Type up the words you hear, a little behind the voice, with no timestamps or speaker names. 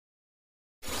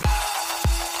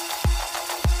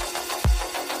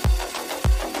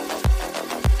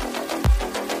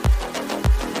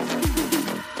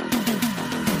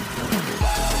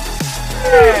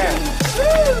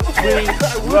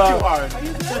too hard.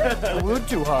 Woo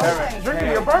too hard.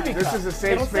 Drinking your Barbie This cup. is a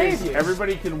safe It'll space. save you.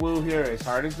 Everybody can woo here as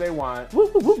hard as they want.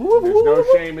 Woo, woo, woo, woo, There's woo, no woo,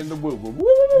 shame in the woo. Okay,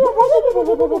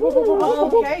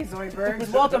 Zoidbergs,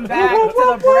 welcome back to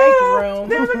the break room.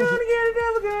 Never gonna get it,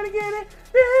 never gonna get it.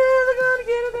 Never gonna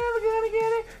get it, never gonna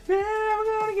get it. Never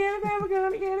gonna get it, never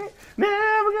gonna get it.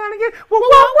 Never gonna get it. Whoa,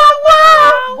 whoa, whoa,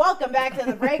 whoa. Welcome back to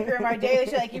the break room, our daily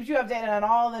show that keeps you updated on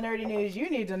all the nerdy news you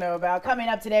need to know about. Coming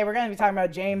up today, we're going to be talking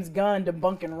about James Gunn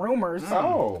debunking rumors.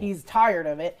 Oh. He's tired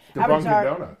of it. Debunking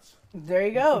donuts. There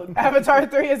you go. Avatar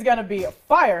 3 is going to be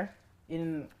fire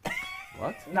in...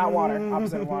 What? Not water.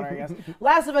 Opposite of water, I guess.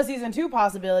 Last of Us Season 2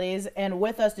 possibilities, and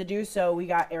with us to do so, we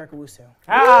got Eric Owusu.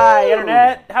 Hi,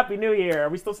 Internet. Happy New Year. Are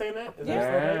we still saying that? Is that still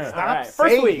Yeah. good? All right. Stop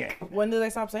First saying week. When did they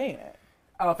stop saying it?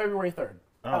 February 3rd.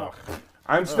 Oh.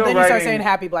 I'm still Then you start writing. saying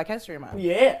Happy Black History Month.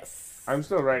 Yes. I'm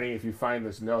still writing. If you find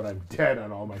this note, I'm dead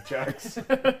on all my checks.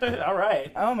 All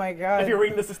right. Oh my God. If you're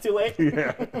reading this, it's too late.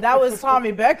 Yeah. That was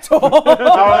Tommy Bechtel.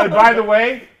 Oh, and by the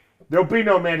way, there'll be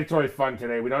no mandatory fun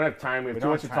today. We don't have time. We have too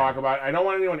much to talk about. I don't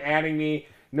want anyone adding me.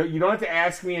 No, you don't have to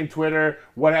ask me in Twitter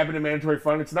what happened to mandatory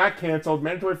fun. It's not canceled.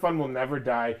 Mandatory fun will never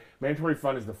die. Mandatory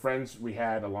fun is the friends we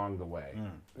had along the way.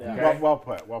 Yeah. Okay? Well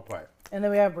put. Well put. And then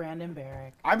we have Brandon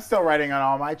Barrick. I'm still writing on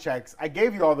all my checks. I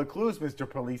gave you all the clues, Mr.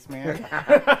 Policeman.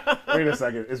 Wait a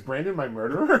second. Is Brandon my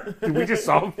murderer? Did we just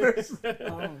solve this?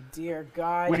 Oh dear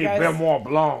God. We You need guys- Benoit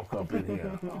Blanc up in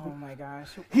here. Oh my gosh.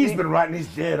 He's been writing his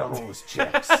dead on all his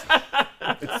checks.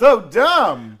 It's so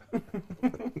dumb.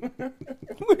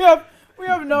 We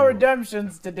have no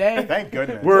redemptions today. Thank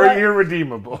goodness. We're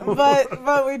irredeemable.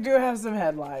 But we do have some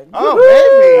headlines. Oh,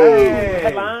 baby. Hey.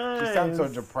 Headlines. She sounds so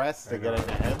depressed to get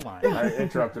into headlines. I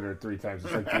interrupted her 3 times.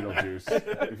 It's like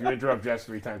Beetlejuice. If you interrupt Jess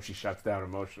 3 times, she shuts down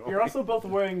emotionally. You're also both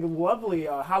wearing lovely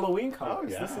Halloween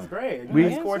colors. yeah. This is great. We-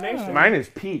 Nice coordination. Mine is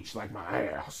peach, like my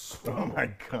ass. Oh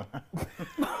my God.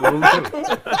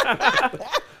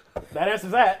 That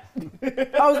answers that.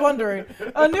 I was wondering.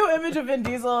 A new image of Vin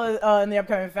Diesel in the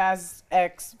upcoming Fast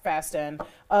X Fast 10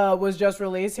 was just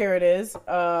released. Here it is.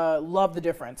 Love the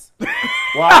difference.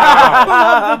 Wow.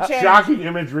 Love the change. Shocking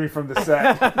imagery from the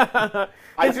set.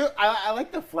 I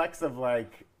like the flex of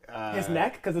like His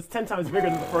neck, because it's 10 times bigger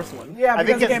than the first one. Yeah, I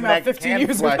because think it his came out neck 15 can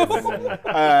years flex.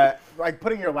 ago. Like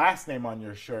putting your last name on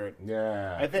your shirt.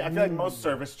 Yeah. I feel like most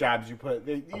service jobs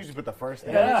they usually put the first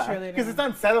name. Yeah. Because it's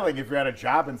unsettling if you're at a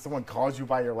job and someone calls you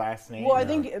by your last name. Well, I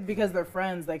think because they're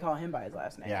friends, they call him by his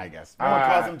last name. Yeah, I guess. No one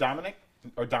calls him Dominic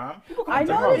or Dom. I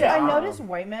Yeah. noticed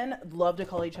white men love to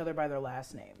call each other by their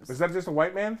last names. Is that just a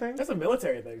white man thing? That's a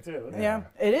military thing, too. Yeah,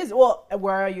 it is. Well,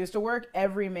 where I used to work,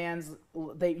 every man's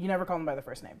you never call them by their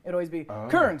first name. It'd always be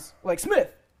Kearns, like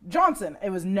Smith, Johnson. It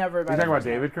was never by. You their talking about first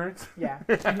name. David Kearns? Yeah.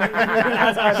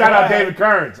 Shout out David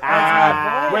Kearns.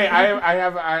 my boy. Wait,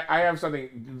 I have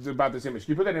something about this image.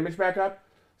 Can you put that image back up?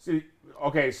 See,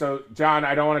 okay, so John,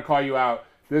 I don't want to call you out.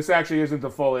 This actually isn't the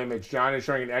full image. John is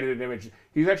showing an edited image.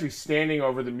 He's actually standing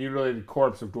over the mutilated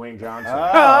corpse of Dwayne Johnson.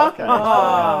 Oh, okay.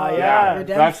 Oh, yeah.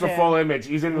 Redemption. That's the full image.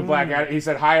 He's in the black. He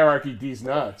said, "Hierarchy, D's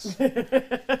nuts."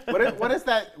 What is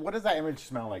that? What does that image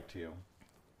smell like to you?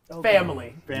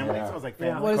 Family. Family. Yeah. It smells like Yeah.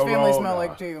 family. What does family smell Corona.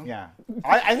 like to you? Yeah.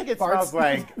 I think it smells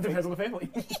like. Depends on the family.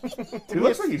 He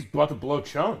looks like he's about to blow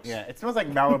chunks. Yeah, it smells like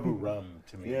Malibu rum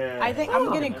to me. Yeah. I think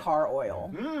I'm getting car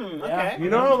oil. Okay. You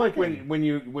know, like when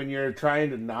you're trying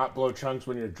to not blow chunks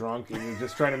when you're drunk and you're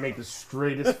just trying to make the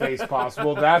straightest face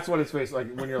possible. That's what his face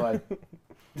like when you're like.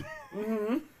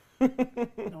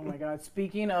 Oh my God.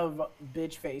 Speaking of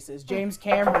bitch faces, James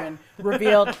Cameron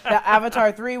revealed that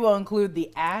Avatar 3 will include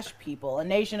the Ash people, a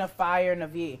nation of fire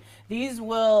Na'vi. These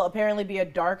will apparently be a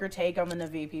darker take on the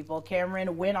Na'vi people.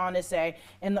 Cameron went on to say,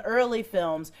 in the early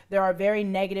films, there are very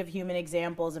negative human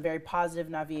examples and very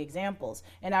positive Na'vi examples.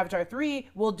 And Avatar 3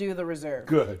 will do the reserve.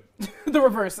 Good. The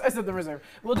reverse. I said the reserve.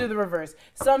 We'll do the reverse.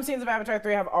 Some scenes of Avatar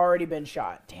 3 have already been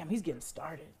shot. Damn, he's getting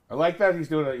started. I like that he's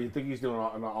doing it. You think he's doing it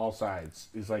on all sides.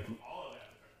 He's like,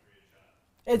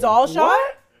 It's all shot?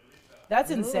 That's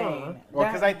insane. Well,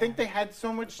 because I think they had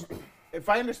so much. If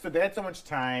I understood, they had so much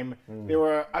time. They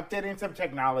were updating some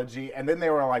technology, and then they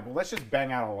were like, well, let's just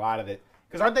bang out a lot of it.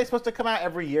 Because aren't they supposed to come out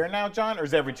every year now, John? Or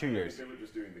is it every 2 years? They were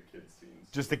just doing the kids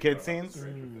scenes. Just the kid scenes?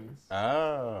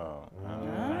 Oh. I got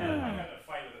in a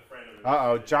fight with a friend.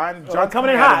 Uh-oh. John's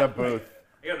coming in out hot. of the booth.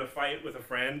 I got in a fight with a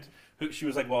friend who she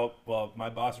was like, well, my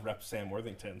boss repped Sam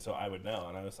Worthington, so I would know.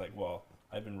 And I was like, well,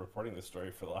 I've been reporting this story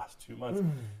for the last 2 months.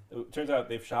 It turns out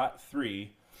they've shot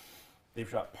 3. They've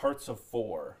shot parts of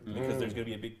 4 because there's going to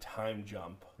be a big time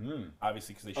jump.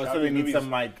 Obviously, because they shot So they these need movies,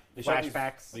 some, like, they shot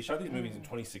flashbacks? They shot these movies in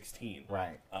 2016.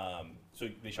 Right. So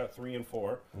they shot 3 and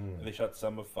 4. And they shot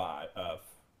some of 5.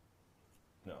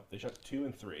 No, they shot 2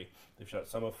 and 3. They've shot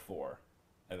some of 4,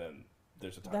 and then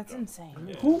there's a time That's jump. insane.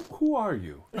 Yeah. Who are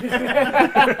you?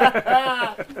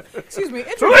 Excuse me.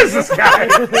 Who is this guy?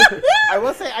 I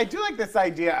will say I do like this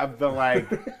idea of the like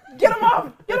Get him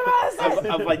off! Get him out of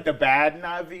of like the bad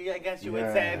Na'vi, I guess you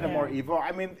would say, the Yeah. more evil.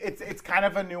 I mean, it's kind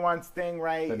of a nuanced thing,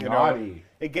 right? The You naughty.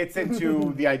 It gets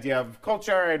into the idea of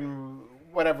culture and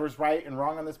whatever's right and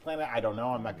wrong on this planet. I don't know.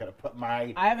 I'm not gonna put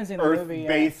my I haven't seen the movie yet.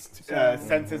 Earth-based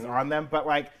senses on them, but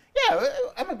like, yeah,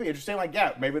 it might be interesting. Like,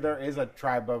 yeah, maybe there is a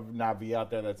tribe of Na'vi out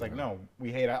there that's like, no, we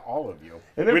hate all of you.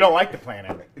 And We don't like the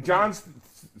planet. John's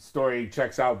story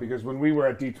checks out because when we were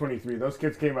at D23, those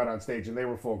kids came out on stage and they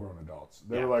were full-grown adults.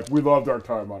 They were like, "We loved our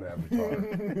time on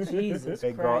Avatar." Jesus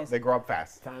They Christ. grow up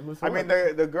fast. Time was I mean,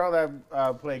 the girl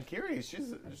that played Kiri,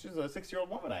 she's a 6-year-old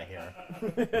woman, I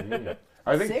hear.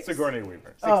 I think Six? Sigourney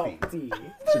Weaver, 60. Oh.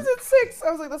 Is it 6?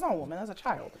 I was like, that's not a woman, that's a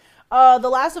child. The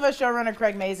Last of Us showrunner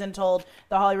Craig Mazin told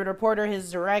The Hollywood Reporter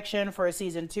his direction for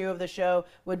season 2 of the show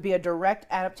would be a direct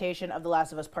adaptation of The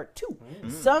Last of Us Part 2.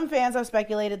 Some fans have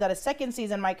speculated that a second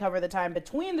season might cover the time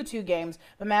between the 2 games,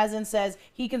 but Mazin says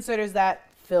he considers that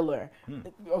filler.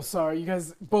 Oh, sorry, you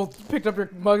guys both picked up your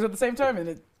mugs at the same time, and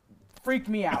it freaked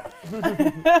me out.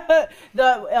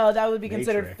 That would be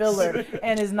considered Matrix. filler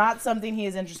and is not something he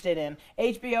is interested in.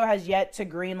 HBO has yet to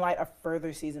greenlight a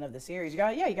further season of the series. You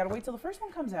gotta wait till the first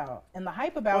one comes out. And the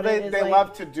hype about Well, it is they like,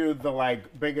 love to do the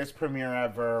like biggest premiere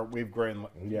ever. We've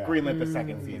Yeah. greenlit the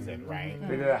second season, right?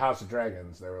 They did a House of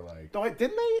Dragons. They were like,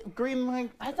 Didn't they greenlight?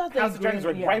 I thought they House of Dragons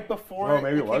green- were right before. "Oh,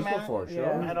 maybe it was came out? before." Sure,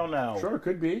 Yeah. I don't know. sure,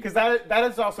 could be. Because that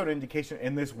is also an indication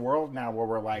in this world now where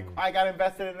we're like, I got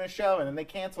invested in this show, and then they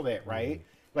canceled it, right?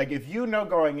 Like, if you know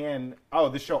going in, oh,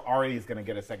 this show already is going to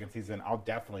get a second season, I'll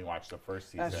definitely watch the first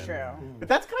season. That's true. But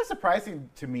that's kind of surprising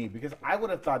to me because I would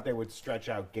have thought they would stretch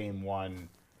out game 1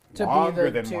 To be longer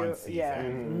the than two- one season. yeah.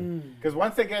 Because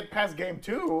once they get past game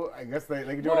 2, I guess they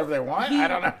can do whatever they want. I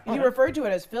don't know. He referred to it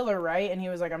as filler, right? And he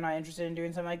was like, I'm not interested in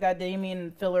doing something like that. Did he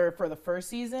mean filler for the first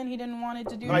season? He didn't want it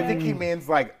to do No, that? I think he means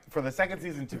like for the second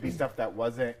season to be stuff that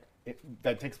wasn't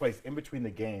that takes place in between the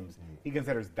games. He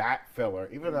considers that filler,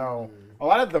 even though a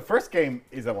lot of the first game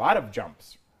is a lot of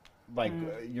jumps. Like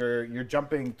you're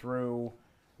jumping through,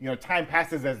 time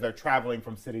passes as they're traveling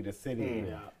from city to city.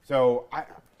 So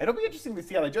it'll be interesting to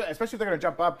see how they do it, especially if they're going to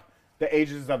jump up the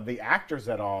ages of the actors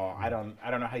at all. I don't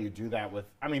know how you do that with.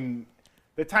 I mean,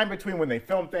 the time between when they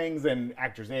film things and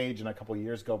actors age and a couple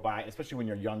years go by, especially when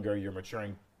you're younger, you're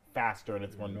maturing faster and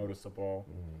it's more noticeable.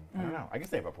 I don't know. I guess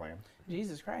they have a plan.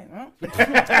 Jesus Christ. Well,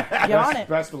 get on it.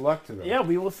 Best of luck to them. Yeah,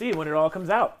 we will see when it all comes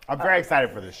out. I'm very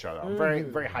excited for this show, though. I'm very,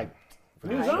 very hyped for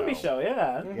New this zombie show,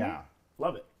 yeah. Yeah.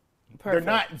 Love it. Perfect.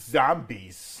 They're not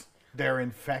zombies. They're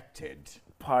infected.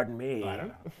 Pardon me. I don't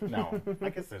know. No. I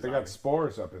guess they're They got zombies.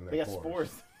 spores up in their They got pores.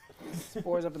 spores.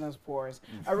 Spores up in those pores.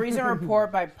 A recent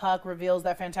report by Puck reveals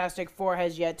that Fantastic Four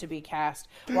has yet to be cast.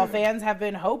 While fans have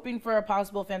been hoping for a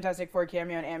possible Fantastic Four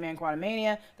cameo in Ant-Man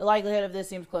Quantumania, the likelihood of this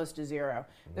seems close to 0.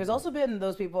 There's also been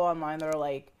those people online that are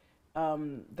like,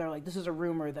 this is a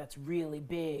rumor that's really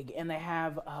big, and they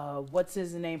have what's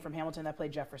his name from Hamilton that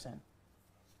played Jefferson?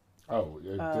 Oh,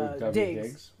 W. Diggs.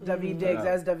 Diggs. W. Diggs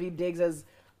as W. Diggs as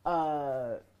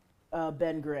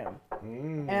Ben Grimm.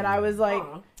 And I was like,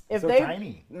 if So they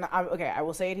tiny. okay, I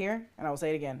will say it here and I will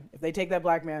say it again. If they take that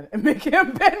black man and make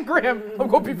him Ben Grimm, I'm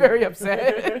gonna be very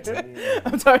upset.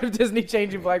 I'm tired of Disney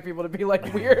changing black people to be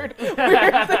like weird things.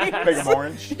 Make them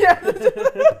orange.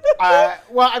 Yeah.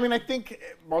 Well, I mean, I think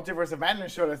Multiverse of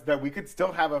Madness showed us that we could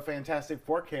still have a Fantastic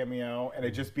Four cameo, and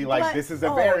it just be like, But- this is a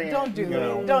oh, variant. Don't do you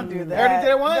know? that. Don't do that. They already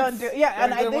did it once. Don't do, yeah, They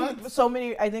and already I did it think once. so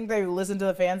many. I think they listened to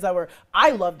the fans that were. I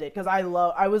loved it because I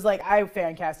was like, I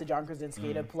fan casted John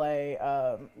Krasinski to play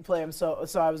him, so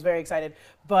I was very excited.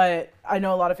 But I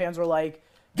know a lot of fans were like,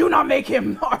 do not make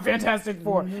him our Fantastic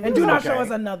Four, and do not show us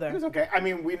It another. was okay. I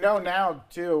mean, we know now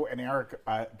too, and Eric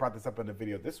brought this up in the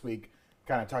video this week,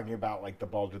 kind of talking about like the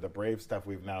Bulger the Brave stuff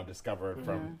we've now discovered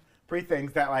from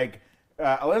pre-things that like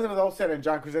Elizabeth Olsen and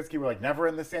John Krasinski were like never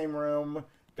in the same room.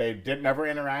 They never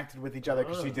interacted with each other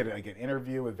because she did like an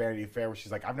interview with Vanity Fair where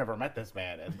she's like, I've never met this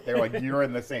man, and they're like, you're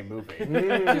in the same movie. She's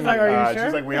like, are you sure?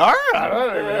 She's like, we are? I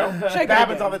don't even know. Shake That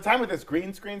happens it. all the time with this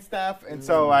green screen stuff, and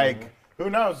so like, who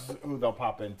knows who they'll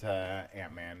pop into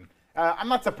Ant-Man. I'm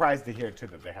not surprised to hear too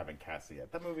that they haven't cast it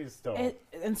yet. That movie is still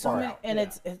and so far many, out. and Yeah.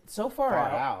 it's so far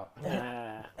out.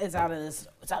 Ah, It's out of this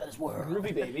world.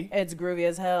 groovy baby. It's groovy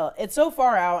as hell. It's so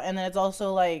far out, and then it's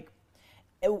also like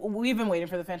we've been waiting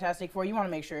for the Fantastic Four. You want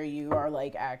to make sure you are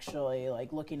like actually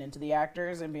like looking into the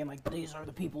actors and being like, these are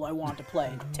the people I want to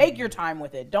play. Take your time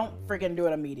with it. Don't freaking do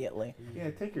it immediately.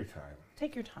 Yeah, take your time.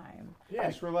 Take your time. Yeah,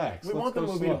 Just relax. we Let's want the go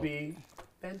movie slow. to be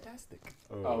fantastic.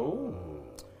 Look,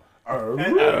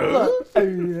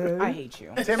 I hate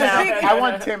you. Tim Allen. I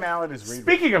want Tim Allen as Reed.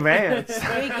 Speaking of ants.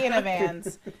 Speaking of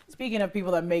ants, speaking of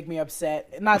people that make me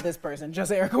upset, not this person,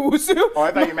 just Erica Wusu. Oh,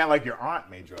 I thought you meant like your aunt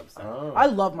made you upset. I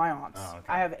love my aunts. Oh, okay.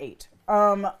 I have 8.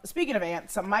 Speaking of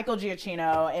ants, Michael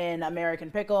Giacchino in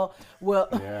American Pickle will.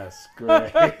 Yes,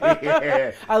 great.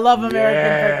 Yeah. I love American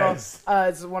Yes. Pickle.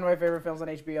 It's one of my favorite films on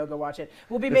HBO. Go watch it.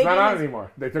 We'll be It's making. not on his-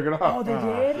 anymore. They took it off. Oh, they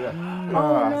did. Yeah.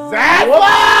 Oh no.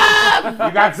 Zaslav!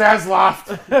 You got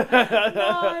Zasloft.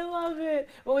 Oh, I love it.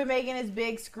 We'll be making his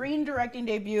big screen directing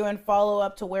debut and follow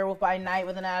up to Werewolf by Night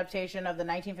with an adaptation of the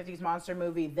 1950s monster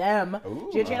movie Them.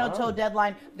 Giacchino told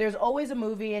Deadline, "There's always a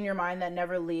movie in your mind that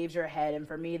never leaves your head, and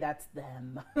for me, that's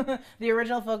Them." The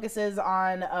original focuses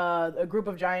on a group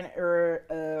of giant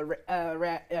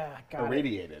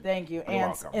Irradiated. Thank you. You're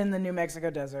Ants welcome. in the New Mexico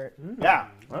desert. Yeah.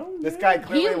 This guy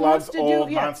clearly loves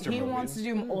old monster he movies. wants to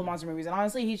do old monster movies, and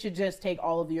honestly, he should just take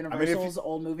all of the Universal's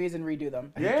old movies and redo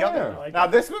them. He killed it. Yeah. Now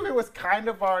this movie was kind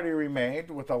of already remade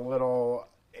with a little,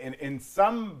 in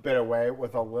some bit of way,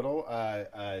 with a little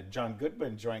John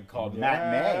Goodman joint called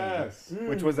Matinee, Yes.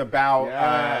 which was about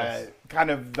Yes. kind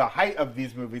of the height of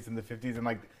these movies in the 50s and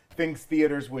like things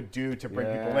theaters would do to bring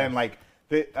people in. Like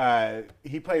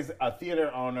he plays a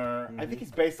theater owner. I think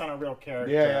he's based on a real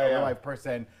character, a real life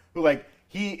person who like.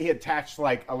 He attached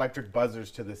like electric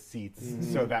buzzers to the seats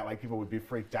so that like people would be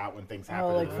freaked out when things happen.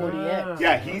 Oh, like 48.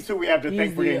 Yeah, he's who we have to He's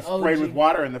thank for getting the sprayed OG. with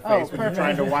water in the face when you're perfect.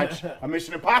 trying to watch a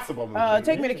Mission Impossible movie.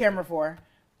 Take me to camera 4.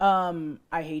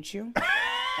 I hate you,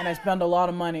 and I spend a lot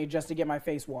of money just to get my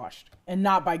face washed, and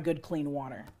not by good, clean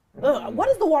water. Ugh, what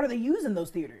is the water they use in those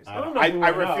theaters? I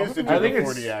refuse to do I the think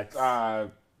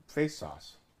 40X. it's face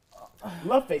sauce.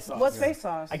 Love face sauce. What's face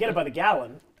sauce? I get it by the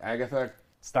gallon. Agatha.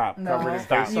 Stop. No. Covered in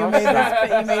Stop. face You sauce. made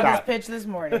this Stop. pitch this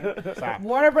morning. Stop.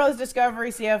 Warner Bros. Discovery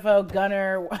CFO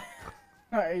Gunnar,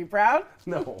 are you proud?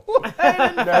 No.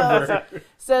 Never.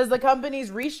 Says the company's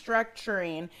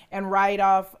restructuring and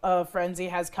write-off frenzy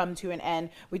has come to an end.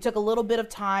 We took a little bit of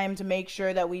time to make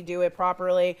sure that we do it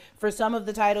properly. For some of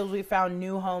the titles, we found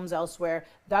new homes elsewhere.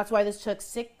 That's why this took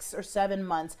 6 or 7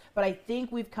 months. But I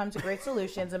think we've come to great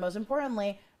solutions, and most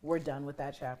importantly, we're done with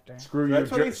that chapter. Screw you, That's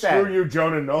what he said. Screw you,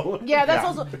 Jonah Nolan. Yeah,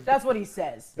 that's what he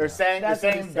says. They're saying That's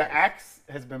what he the said. axe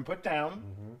has been put down.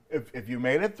 If you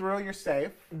made it through, you're safe.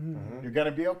 You're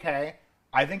gonna be okay.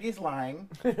 I think he's lying,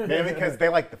 maybe because they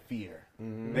like the fear.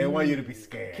 They want you to be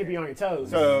scared. Keep you on your toes.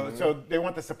 So they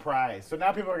want the surprise. So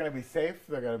now people are gonna be safe.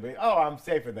 They're gonna be, oh, I'm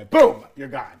safe, and then boom, you're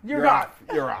gone. You're gone. off.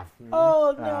 You're off.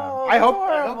 Oh no! I hope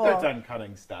horrible. they're done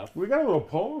cutting stuff. We got a little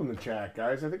poll in the chat,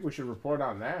 guys. I think we should report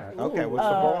on that. Okay, what's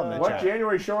the poll in the What chat?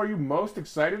 January show are you most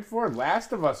excited for?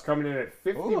 Last of Us coming in at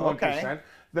 51%. okay.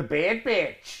 The Bad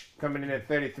Batch coming in at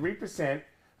 33%.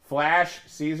 Flash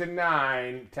Season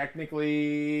 9,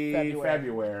 technically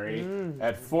February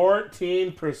at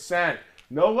 14%.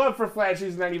 No love for Flash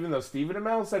Season 9, even though Stephen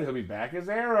Amell said he'll be back as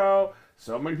Arrow.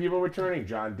 So many people returning.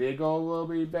 John Diggle will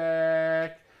be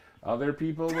back. Other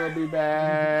people will be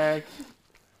back.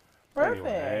 Perfect.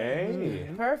 Anyway.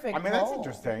 Perfect. I mean, that's poll.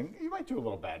 interesting. You might do a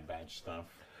little Bad Batch stuff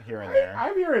here and there.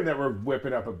 I'm hearing that we're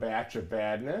whipping up a batch of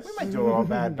badness. We might do a little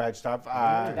Bad Batch stuff.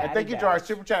 And thank you to our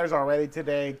super chatters already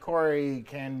today. Corey,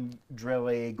 Ken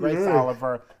Drilly, Grace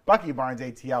Oliver, Bucky Barnes,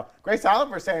 ATL. Grace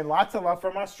Oliver saying lots of love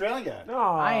from Australia.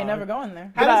 I ain't never going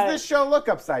there. How Good does eye. this show look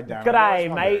upside down? Good I eye,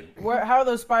 always mate. wondered. How are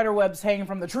those spider webs hanging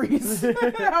from the trees?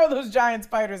 How are those giant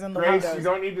spiders in the Grace, windows? you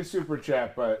don't need the super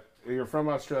chat, but you're from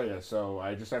Australia, so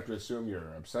I just have to assume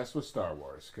you're obsessed with Star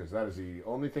Wars, because that is the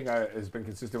only thing has been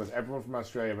consistent with everyone from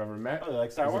Australia I've ever met. Oh, they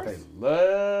like Star is that Wars? They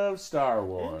love Star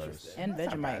Wars. And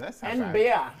Vegemite. That's not And bad.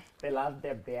 beer. They love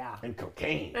their beer. And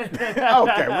cocaine.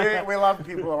 Okay, we love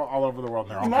people all over the world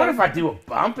now. What if I do a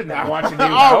bump and then watch a new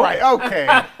All Hope? right, okay.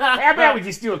 How about we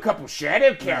just do a couple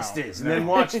shadow casters and then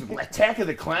watch the Attack of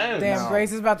the Clowns? Damn,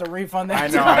 Grace is about to refund that. I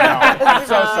know. I'm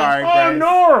so sorry, Oh Grace.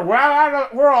 no! Well,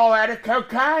 we're all out of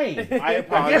cocaine. I I guess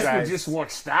apologize. we just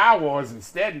watch Star Wars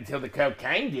instead until the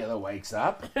cocaine dealer wakes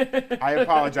up. I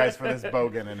apologize for this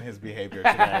bogan and his behavior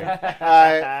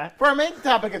today. For our main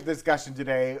topic of discussion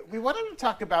today, we wanted to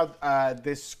talk about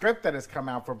this script that has come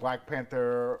out for Black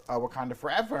Panther Wakanda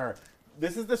Forever.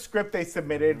 This is the script they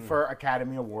submitted for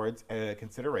Academy Awards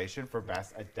consideration for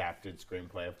Best Adapted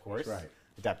Screenplay, of course. Right.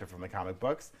 Adapted from the comic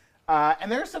books. And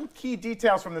there are some key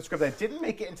details from the script that didn't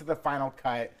make it into the final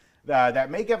cut that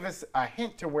may give us a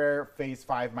hint to where Phase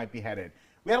 5 might be headed.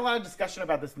 We had a lot of discussion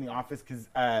about this in the office because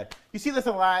you see this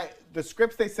a lot. The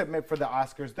scripts they submit for the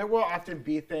Oscars, there will often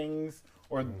be things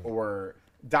or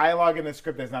dialogue in the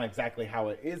script that's not exactly how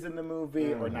it is in the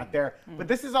movie or not there. But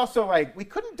this is also like, we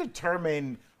couldn't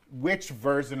determine which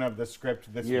version of the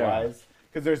script this was.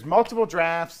 Because there's multiple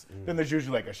drafts, then there's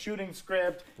usually like a shooting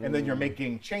script, and then you're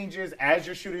making changes as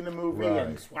you're shooting the movie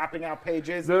and swapping out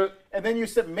pages. And then you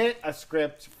submit a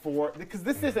script because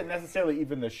this isn't necessarily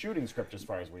even the shooting script as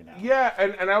far as we know. Yeah,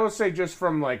 and I would say just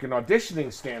from like an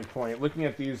auditioning standpoint, looking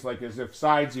at these like as if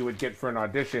sides you would get for an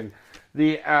audition,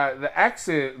 the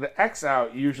X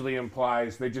out usually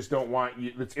implies they just don't want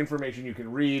you. It's information you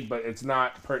can read, but it's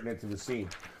not pertinent to the scene.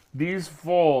 These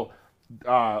full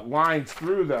lines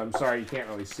through them. Sorry, you can't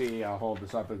really see. I'll hold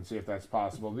this up and see if that's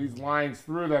possible. These lines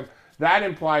through them. That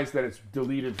implies that it's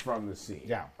deleted from the scene.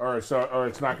 Yeah. Or it's not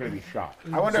going to be shot.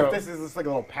 I wonder if this is just like a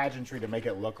little pageantry to make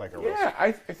it look like a real Yeah,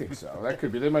 I think so. That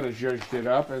could be. They might have judged it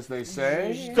up, as they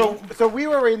say. So we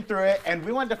were reading through it, and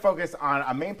we wanted to focus on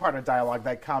a main part of dialogue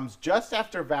that comes just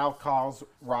after Val calls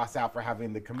Ross out for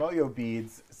having the camellia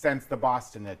beads since the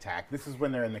Boston attack. This is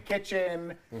when they're in the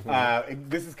kitchen.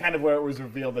 This is kind of where it was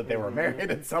revealed that they were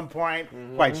married at some point.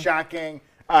 Quite shocking.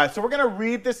 So we're going to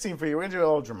read this scene for you. We're going to do a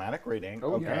little dramatic reading.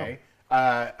 Oh, okay.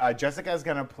 Jessica's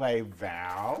going to play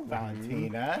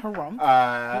Valentina.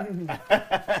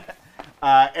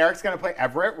 Eric's going to play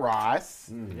Everett Ross.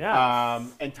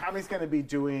 And Tommy's going to be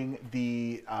doing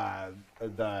the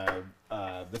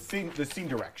scene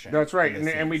direction. That's right,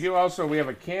 and we have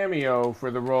a cameo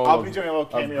for the role. I'll be doing a little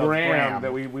cameo of Graham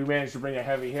that we managed to bring a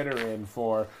heavy hitter in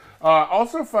for.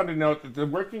 Also fun to note that the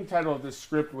working title of this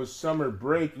script was Summer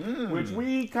Break, which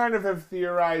we kind of have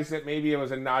theorized that maybe it was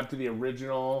a nod to the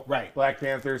original Black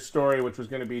Panther story, which was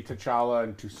going to be T'Challa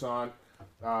and Toussaint,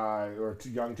 or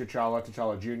young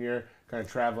T'Challa Jr., kind of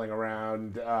traveling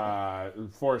around,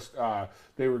 forced.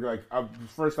 They were like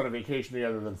first on a vacation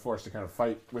together, then forced to kind of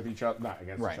fight with each other, not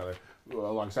against each other,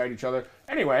 alongside each other.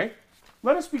 Anyway,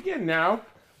 let us begin now.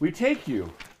 We take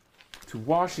you to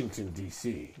Washington,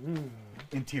 D.C.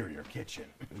 Interior kitchen.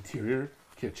 Interior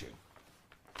kitchen.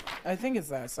 I think it's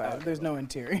that side. There's no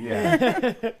interior. Yeah.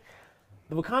 The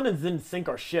Wakandans didn't sink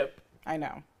our ship. I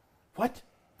know. What?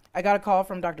 I got a call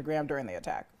from Dr. Graham during the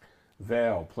attack.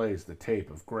 Val plays the tape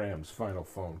of Graham's final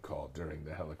phone call during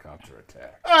the helicopter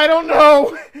attack. I don't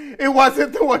know. It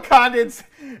wasn't the Wakandans.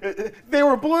 They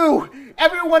were blue.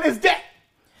 Everyone is dead.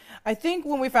 I think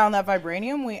when we found that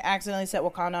vibranium, we accidentally set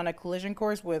Wakanda on a collision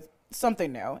course with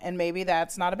something new, and maybe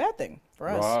that's not a bad thing for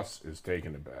us. Ross is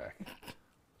taken aback.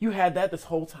 You had that this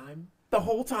whole time? The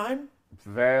whole time?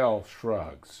 Val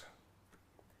shrugs.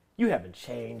 You haven't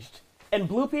changed. And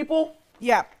blue people?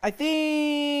 Yeah, I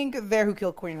think they're who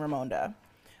killed Queen Ramonda.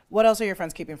 What else are your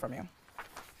friends keeping from you?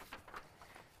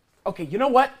 Okay, you know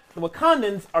what? The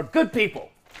Wakandans are good people.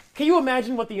 Can you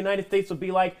imagine what the United States would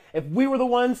be like if we were the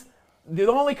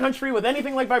only country with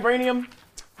anything like vibranium?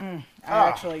 I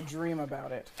actually dream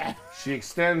about it. She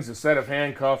extends a set of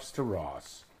handcuffs to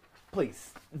Ross.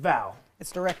 Please, Val.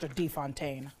 It's Director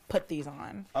DeFontaine. Put these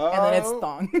on. And then it's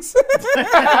thongs.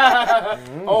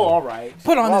 Oh, all right.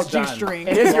 Put on Well this done. G-string.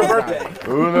 It is your birthday.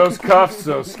 Ooh, those cuffs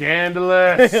so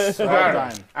scandalous. Well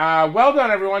done. Well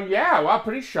done, everyone. Yeah, well,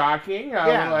 pretty shocking. A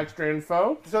little extra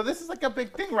info. So this is like a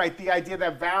big thing, right? The idea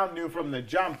that Val knew from the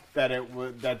jump that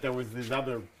that there was these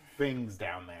other things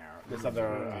down there, this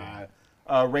other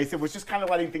race. It was just kind of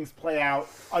letting things play out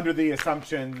under the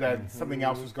assumption that something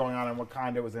else was going on in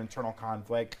Wakanda. It was internal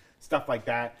conflict, stuff like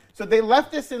that. So they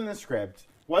left this in the script.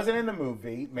 Wasn't in the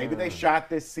movie. Maybe they shot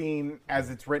this scene as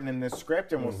it's written in this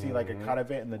script, and we'll see like a cut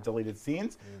of it in the deleted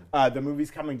scenes. The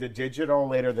movie's coming to digital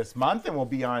later this month, and will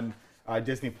be on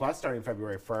Disney Plus starting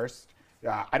February 1st.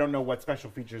 I don't know what special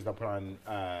features they'll put on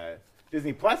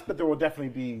Disney Plus, but there will definitely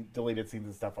be deleted scenes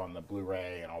and stuff on the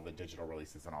Blu-ray and all the digital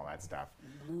releases and all that stuff.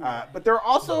 But there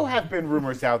also have been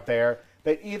rumors out there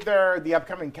that either the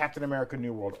upcoming Captain America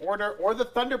New World Order or the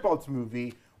Thunderbolts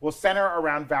movie will center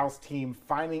around Val's team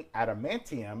finding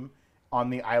adamantium on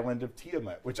the island of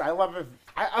Tiamat, which I love.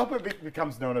 I hope it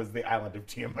becomes known as the island of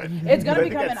Tiamat. It's going to I think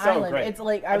become an that's so island. great. It's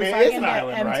like, I mean, was it is talking an to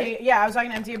island, MT. right? Yeah, I was talking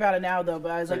to MT about it now, though,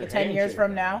 but I was like, It's 10 years handshake,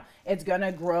 from right? now, it's going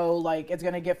to grow, like, it's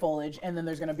going to get foliage, and then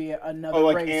there's going to be another Oh,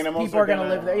 like race. animals People are are going to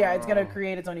gonna- live there. Yeah, it's going to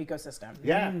create its own ecosystem.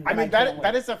 Yeah, I And mean can't that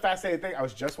wait. is a fascinating thing. I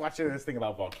was just watching this thing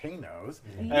about volcanoes,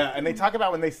 and they talk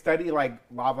about when they study like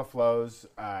lava flows,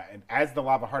 and as the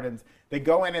lava hardens, they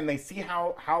go in and they see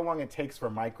how long it takes for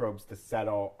microbes to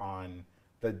settle on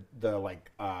the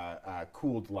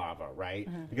cooled lava, right?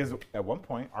 Because at one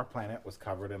point our planet was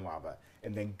covered in lava,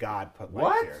 and then God put life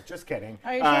What? here. Just kidding.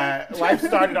 Are you sure? Life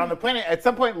started on the planet. At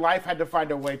some point, life had to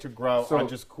find a way to grow So- on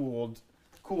just cooled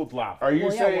lava. Are you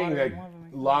Well, yeah, saying water- that water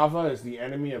makes- lava is the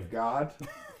enemy of God?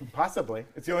 Possibly,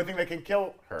 it's the only thing that can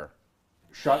kill her.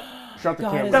 Shut the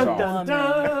God cameras is Dun, off. dun,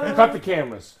 dun. Cut the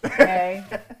cameras. Okay.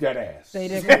 Dead ass. They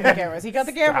did cut the cameras. He cut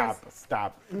the cameras.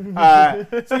 Stop. So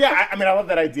yeah, I mean, I love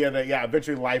that idea that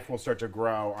eventually life will start to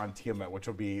grow on Tiamat, which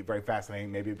will be very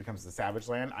fascinating. Maybe it becomes the Savage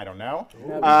Land. I don't know.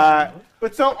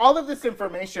 But so all of this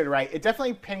information, right? It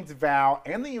definitely paints Val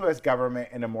and the U.S. government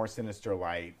in a more sinister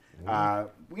light.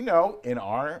 We know in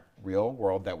our real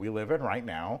world that we live in right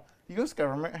now, the U.S.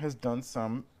 government has done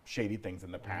some shady things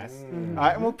in the past,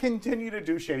 and will continue to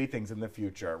do shady things in the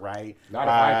future, right? Not if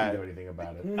I can do anything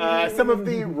about it. Some of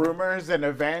the rumors and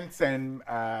events and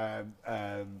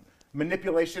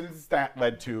manipulations that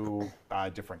led to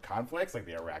different conflicts, like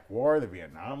the Iraq War, the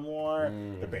Vietnam War,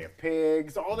 the Bay of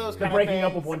Pigs, all those kind of things. Breaking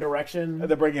up of One Direction.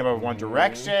 The breaking up of One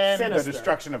Direction, Sinister. the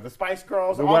destruction of the Spice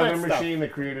Girls, The all weather that machine stuff.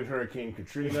 that created Hurricane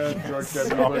Katrina, George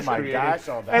W. Oh Bush my created. gosh,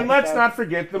 all that And let's stuff. not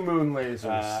forget the moon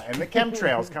lasers. And the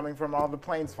chemtrails coming from all the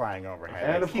planes flying overhead.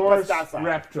 And They of keep course, us docile.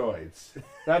 reptoids.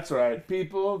 That's right.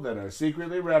 People that are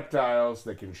secretly reptiles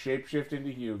that can shapeshift into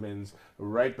humans,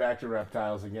 right back to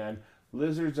reptiles again.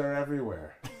 Lizards are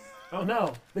everywhere. Oh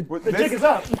no, the this- jig is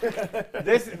up.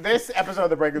 This episode of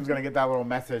the Breakroom is going to get that little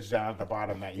message down at the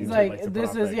bottom that you He's likes like, to put this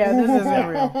up is there. this isn't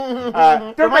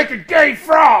real. They're making gay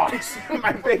frogs!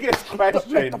 My biggest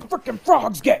question. Freaking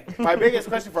frog's gay. My biggest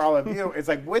question for all of you is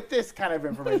like, with this kind of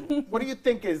information, what do you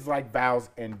think is like Val's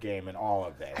end game in all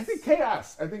of this? I think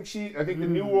chaos. I think the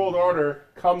New World Order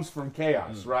comes from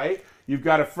chaos, right? You've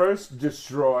got to first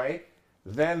destroy,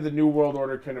 then the New World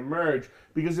Order can emerge.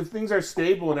 Because if things are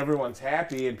stable and everyone's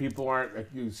happy and people aren't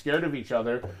scared of each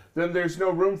other, then there's no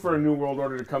room for a New World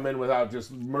Order to come in without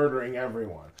just murdering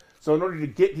everyone. So in order to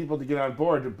get people to get on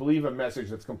board, to believe a message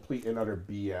that's complete and utter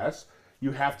BS,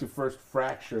 you have to first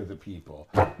fracture the people.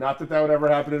 Not that that would ever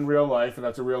happen in real life, and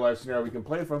that's a real life scenario we can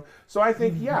play from. So I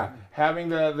think, having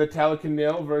the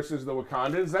Telecanil versus the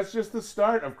Wakandans, that's just the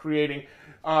start of creating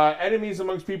enemies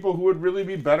amongst people who would really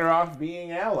be better off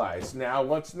being allies. Now,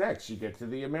 what's next? You get to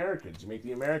the Americans. You make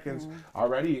the Americans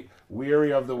already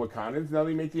weary of the Wakandans. Now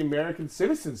they make the American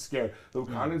citizens scared. The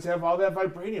Wakandans have all that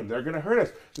vibranium. They're going to hurt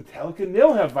us. The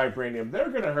Telecanil have vibranium. They're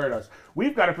going to hurt us.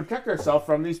 We've got to protect ourselves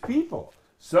from these people.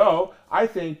 So I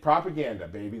think propaganda,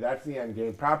 baby. That's the end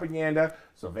game. Propaganda,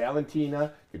 so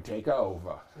Valentina can take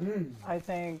over. I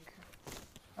think.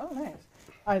 Oh, nice.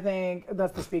 I think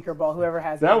that's the speaker ball. Whoever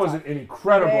has That was an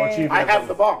incredible Yay. achievement. I have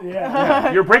the ball.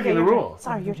 Yeah. You're breaking the rules.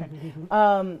 Sorry, your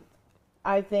turn.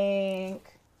 I think.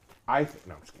 No, I'm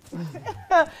just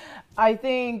kidding. I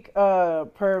think,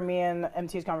 per me and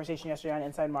MT's conversation yesterday on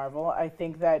Inside Marvel, I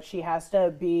think that she has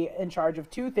to be in charge of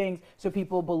two things so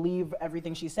people believe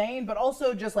everything she's saying, but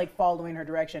also just like following her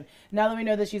direction. Now that we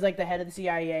know that she's like the head of the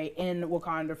CIA in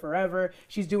Wakanda forever,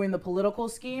 she's doing the political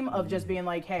scheme of just being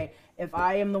like, hey, if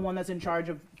I am the one that's in charge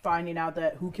of finding out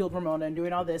that who killed Ramona and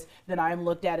doing all this, then I am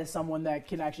looked at as someone that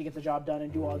can actually get the job done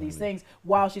and do all these things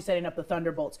while she's setting up the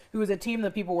Thunderbolts, who is a team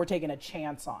that people were taking a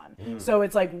chance on. So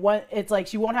it's like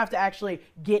she won't have to actually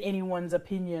get anyone's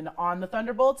opinion on the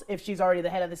Thunderbolts if she's already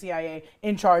the head of the CIA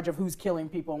in charge of who's killing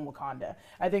people in Wakanda.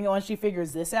 I think once she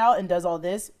figures this out and does all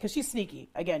this, because she's sneaky.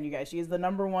 Again, you guys, she is the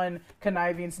 #1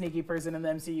 conniving, sneaky person in the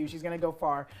MCU. She's going to go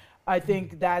far. I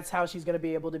think that's how she's going to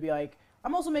be able to be like,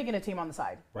 I'm also making a team on the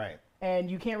side. Right. And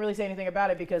you can't really say anything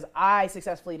about it because I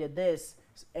successfully did this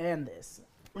and this.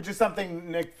 Which is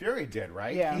something Nick Fury did,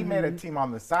 right? Yeah. He made a team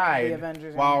on the side The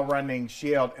Avengers, while running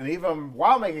S.H.I.E.L.D. And even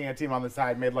while making a team on the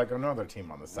side, made like another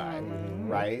team on the side,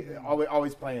 right?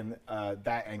 Always playing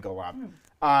that angle up.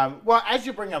 Well, as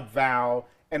you bring up Val,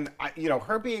 and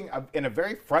her being in a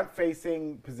very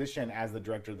front-facing position as the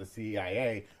director of the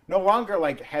CIA, no longer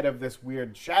like head of this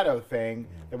weird shadow thing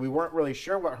that we weren't really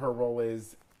sure what her role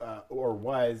is or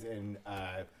was in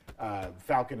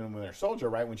Falcon and Winter Soldier,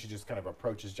 right? When she just kind of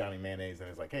approaches Johnny Mayonnaise and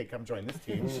is like, "Hey, come join this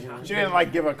team." She didn't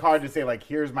like give a card to say like,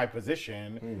 "Here's my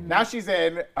position." Now she's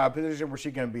in a position where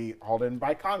she can be hauled in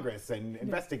by Congress and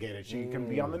investigated. She can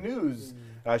be on the news.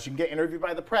 She can get interviewed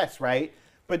by the press, right?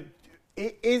 But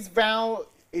is Val?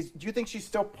 Do you think she's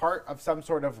still part of some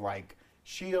sort of like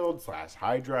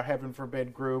S.H.I.E.L.D. / heaven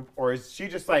forbid group, or is she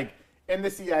just like in the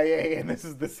CIA and this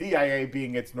is the CIA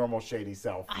being its normal shady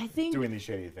self, doing these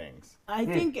shady things? I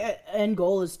think end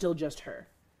goal is still just her.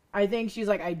 I think she's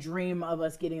like, I dream of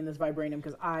us getting this vibranium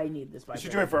because I need this vibranium. Is she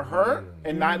doing it for her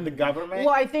and not the government?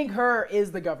 Well, I think her is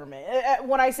the government.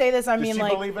 When I say this, I mean does she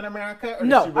like. believe in America? Or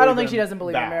No, does she I don't believe think she in doesn't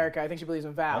believe in Val? America. I think she believes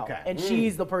in Val. Okay. And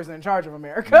she's the person in charge of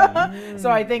America. So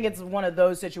I think it's one of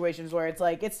those situations where it's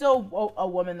like, it's still a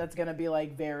woman that's going to be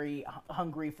like very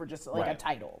hungry for just like a Right.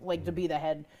 title, like to be the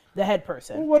head the head Well,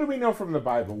 person. what do we know from the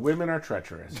Bible? Women are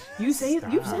treacherous. You've said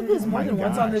this more than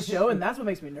once on this show, and that's what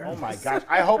makes me nervous. Oh my gosh!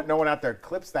 I hope no one out there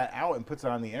clips that out and puts it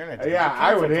on the internet. Yeah,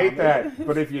 I would hate that.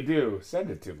 But if you do, send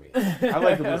it to me. I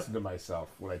like to listen to myself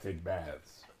when I take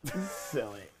baths.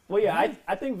 Silly. Well, yeah,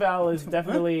 I think Val is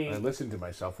definitely. I listen to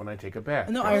myself when I take a bath.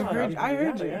 No, I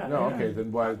heard you. Yeah. No, okay,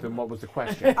 then what was the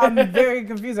question? I'm very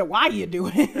confused at why you do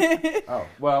it. Oh,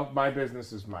 well, my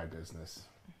business is my business.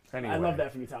 Anyway. I love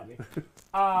that for you, Tommy.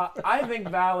 I think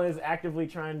Val is actively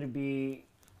trying to be,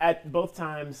 at both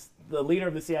times, the leader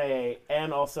of the CIA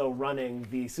and also running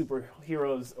the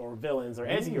superheroes or villains or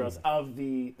anti-heroes of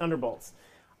the Thunderbolts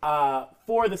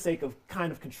for the sake of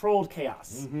kind of controlled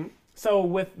chaos. So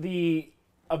with the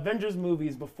Avengers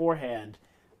movies beforehand,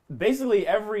 basically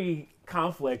every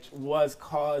conflict was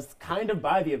caused kind of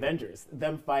by the Avengers.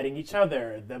 Them fighting each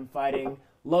other, them fighting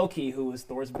Loki, who was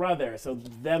Thor's brother. So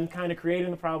them kind of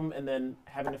creating the problem and then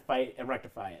having to fight and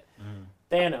rectify it.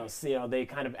 Thanos, they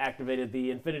kind of activated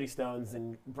the Infinity Stones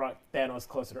and brought Thanos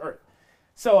closer to Earth.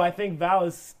 So I think Val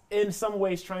is in some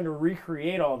ways trying to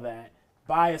recreate all that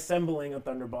by assembling a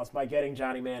Thunderbolts, by getting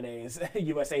Johnny Mayonnaise,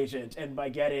 U.S. agent, and by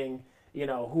getting,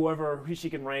 whoever she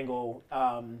can wrangle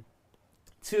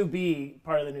to be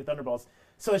part of the new Thunderbolts,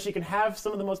 so that she can have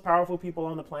some of the most powerful people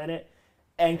on the planet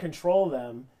and control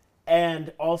them,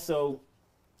 and also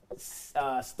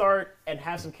start and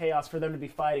have some chaos for them to be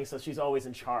fighting, so she's always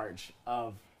in charge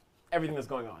of everything that's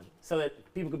going on. So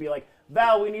that people could be like,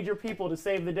 Val, we need your people to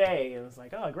save the day. And it's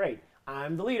like, oh, great.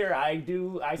 I'm the leader. I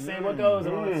say what goes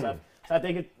and all that stuff. So I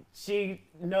think she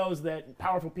knows that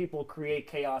powerful people create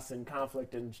chaos and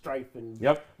conflict and strife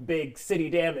and big city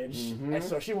damage. And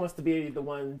so she wants to be the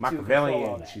one to control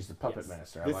all that. She's the puppet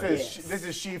master. This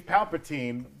is Sheev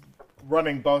Palpatine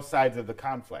running both sides of the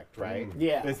conflict, right?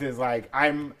 Yeah. This is like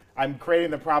I'm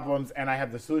creating the problems and I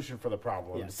have the solution for the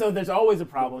problems. Yeah. So there's always a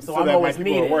problem. So I'm that always my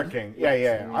people needed. are working.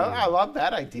 Yeah. I love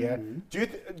that idea. Do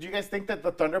you guys think that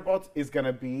the Thunderbolts is going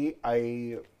to be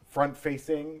a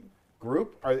front-facing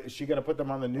group? Is she going to put them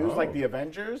on the news like the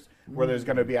Avengers, where there's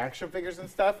going to be action figures and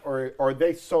stuff, or are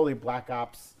they solely Black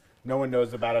Ops? No one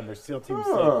knows about them. They're SEAL Team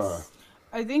 6.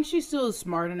 I think she still is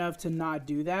smart enough to not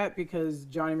do that because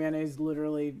Johnny Mayonnaise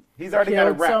literally he's already got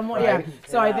a rep, someone. right? Yeah.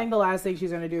 So I think the last thing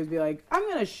she's going to do is be like, I'm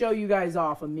going to show you guys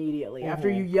off immediately. After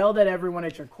you yelled at everyone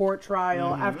at your court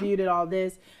trial, after you did all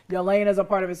this, Yelena's a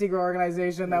part of a secret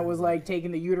organization that was like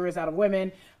taking the uterus out of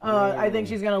women. I think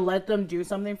she's going to let them do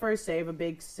something first, save a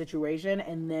big situation,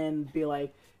 and then be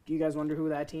like, do you guys wonder who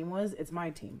that team was? It's my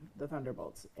team, the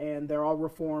Thunderbolts, and they're all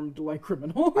reformed like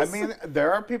criminals. I mean,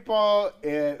 there are people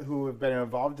who have been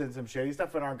involved in some shady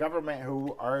stuff in our government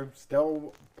who are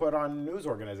still put on news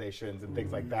organizations and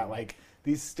things like that. Like,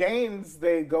 these stains,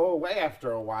 they go away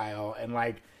after a while. And,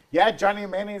 like, yeah, Johnny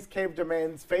Mayonnaise caved a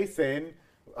man's face in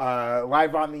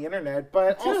live on the internet,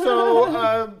 but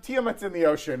also Tiamat's in the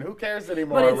ocean. Who cares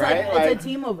anymore, but it's right? Like, it's a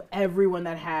team of everyone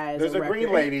that has there's a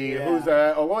green lady who's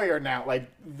a lawyer now. Like,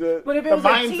 the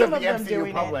minds of the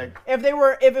MCU public. If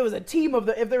it was a team of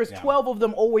if there was 12 of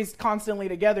them always constantly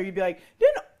together, you'd be like,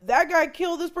 didn't that guy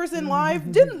kill this person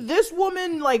live? Didn't this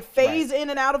woman like phase in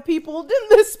and out of people? Didn't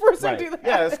this person do that?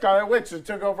 Yeah, the Scarlet Witch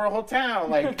took over a whole town.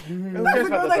 Like, who cares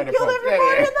about the like killed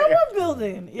everybody in that one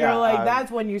building. Yeah, like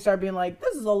that's when you start being like,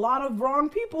 this is a lot of wrong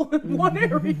people in one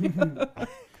area.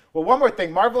 Well, one more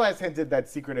thing. Marvel has hinted that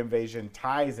Secret Invasion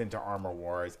ties into Armor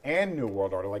Wars and New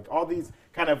World Order. Like, all these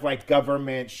kind of, like,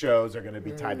 government shows are going to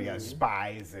be tied together.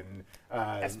 Spies and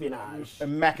espionage.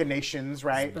 And machinations,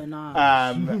 right?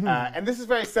 Espionage. And this is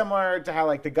very similar to how,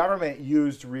 like, the government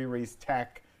used Riri's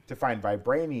tech to find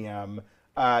vibranium.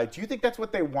 Do you think that's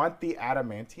what they want the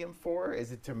adamantium for?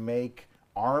 Is it to make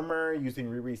armor using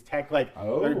Riri's tech? Like,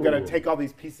 they're going to take all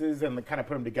these pieces and kind of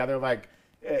put them together, like...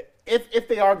 If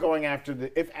they are going after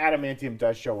if adamantium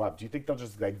does show up, do you think they'll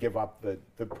just like give up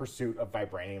the pursuit of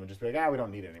vibranium and just be like, we don't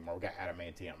need it anymore. We got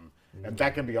adamantium, and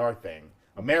that can be our thing.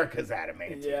 America's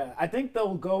adamantium. Yeah, I think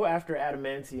they'll go after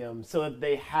adamantium so that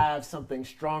they have something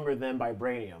stronger than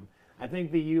vibranium. I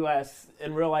think the U.S.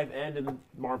 in real life and in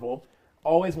Marvel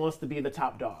always wants to be the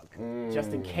top dog,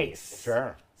 just in case.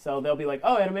 Sure. So they'll be like,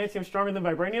 adamantium's stronger than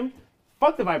vibranium?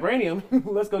 Fuck the vibranium.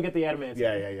 Let's go get the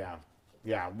adamantium.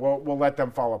 Yeah, we'll let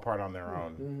them fall apart on their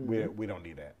own. We don't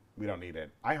need it. We don't need it.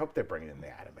 I hope they're bringing in the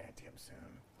adamantium soon.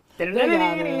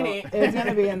 It's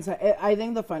gonna be insane. I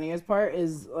think the funniest part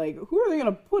is like, who are they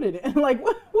gonna put it in? Like,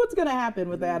 what's gonna happen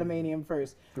with the adamantium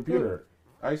first? Computer.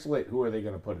 Isolate. Who are they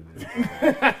going to put it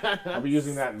in? I'll be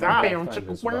using that in my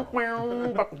as well.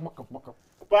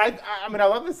 But I mean, I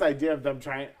love this idea of them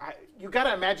trying. You got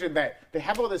to imagine that they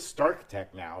have all this Stark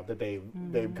tech now that they've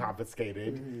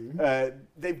confiscated.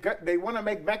 They want to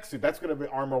make mech suit. That's what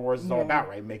Armor Wars is all about,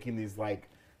 right? Making these like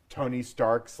Tony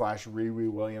Stark / Riri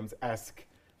Williams-esque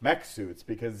mech suits,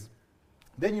 because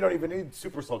then you don't even need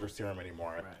super soldier serum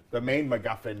anymore. Right. The main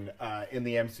MacGuffin in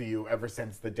the MCU ever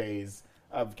since the days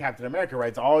of Captain America, right?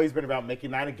 It's always been about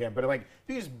making that again. But like, if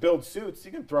you just build suits,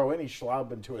 you can throw any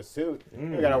schlub into a suit.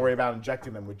 You got to worry about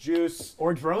injecting them with juice.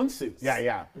 Or drone suits.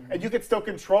 Yeah. And you can still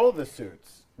control the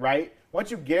suits, right? Once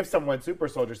you give someone super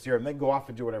soldier serum, they can go off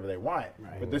and do whatever they want.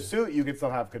 Right. But the suit, you can still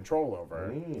have control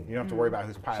over. You don't have to worry about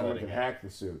who's piloting Someone can hack the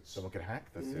suits. Someone can hack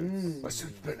the suits. My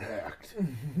suit's been hacked.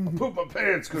 I pooped my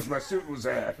pants because my suit was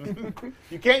hacked.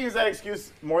 You can't use that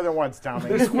excuse more than once, Tommy.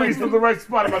 They squeezed in the right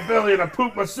spot of my belly and I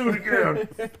pooped my suit again.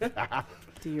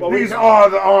 Well, These are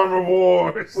the Armor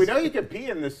Wars. we know you can pee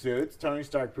in the suits. Tony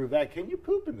Stark proved that. Can you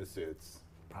poop in the suits?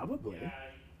 Probably.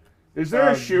 Is there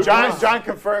a chute? John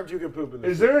confirmed you can poop in the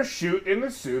suit. Is there a chute in the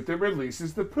suit that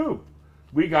releases the poop?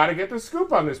 We got to get the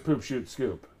scoop on this poop shoot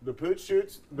scoop. The poop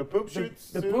shoots. The poop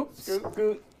shoots. The poop scoop.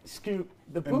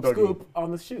 The poop boogie. scoop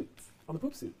on the shoots. On the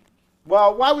poop suit.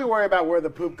 Well, while we worry about where the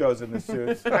poop goes in the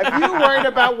suits, have you worried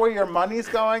about where your money's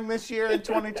going this year in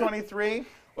 2023?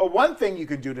 Well, one thing you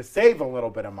can do to save a little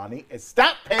bit of money is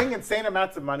stop paying insane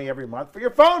amounts of money every month for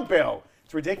your phone bill.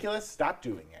 It's ridiculous. Stop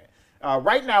doing it.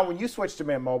 Right now, when you switch to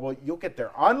Mint Mobile, you'll get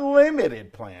their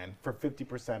unlimited plan for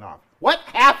 50% off. What?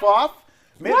 Half off?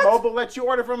 Mint Mobile lets you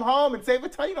order from home and save a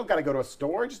ton. You don't got to go to a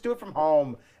store. Just do it from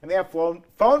home. And they have phone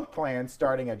plans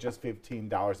starting at just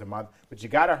 $15 a month. But you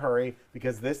got to hurry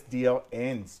because this deal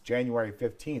ends January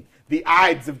 15th. The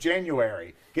Ides of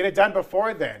January. Get it done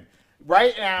before then.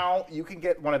 Right now, you can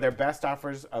get one of their best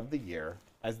offers of the year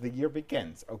as the year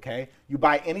begins, okay? You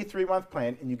buy any 3-month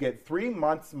plan and you get 3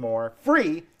 months more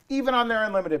free, even on their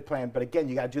unlimited plan. But again,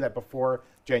 you got to do that before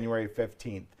January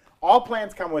 15th. All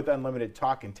plans come with unlimited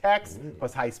talk and text,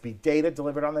 plus high-speed data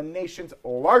delivered on the nation's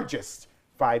largest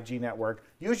 5G network.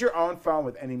 Use your own phone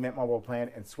with any Mint Mobile plan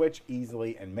and switch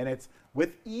easily in minutes.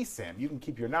 With eSIM, you can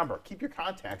keep your number, keep your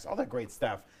contacts, all that great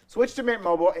stuff. Switch to Mint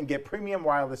Mobile and get premium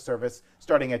wireless service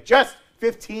starting at just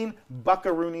 15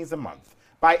 buckaroonies a month.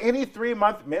 Buy any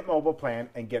 3-month Mint Mobile plan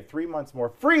and get 3 months more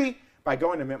free by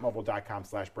going to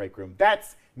mintmobile.com/breakroom.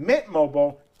 That's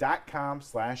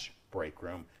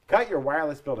mintmobile.com/breakroom. Cut your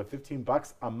wireless bill to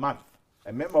 $15 a month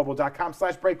at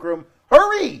mintmobile.com/breakroom.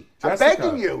 Hurry! I'm Jessica.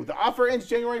 begging you. The offer ends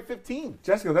January 15th.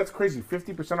 Jessica, that's crazy.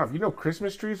 50% off. You know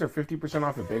Christmas trees are 50%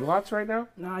 off at Big Lots right now?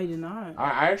 No, I did not.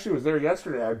 I actually was there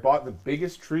yesterday. I bought the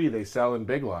biggest tree they sell in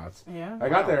Big Lots. Yeah. I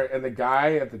got there, and the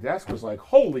guy at the desk was like,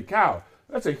 holy cow,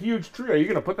 that's a huge tree. Are you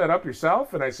going to put that up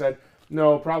yourself? And I said,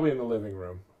 no, probably in the living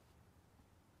room.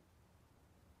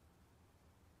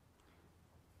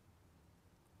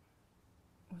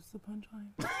 What's the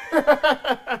punchline?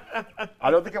 I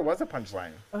don't think it was a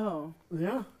punchline. Oh.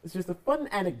 Yeah. It's just a fun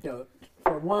anecdote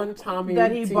for one Tommy.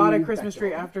 That he T. bought a Christmas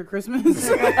tree after Christmas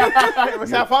It was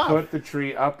half off. Put the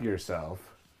tree up yourself.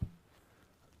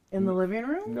 in the living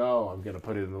room? No, I'm going to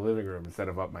put it in the living room instead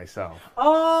of up myself.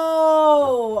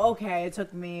 Oh, okay. It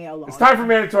took me a long It's time for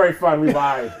mandatory fun. We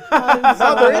lied.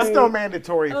 No, there is no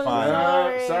mandatory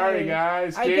fun. Sorry,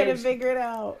 guys. I couldn't figure it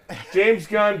out. James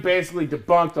Gunn basically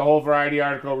debunked the whole Variety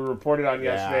article we reported on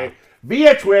yesterday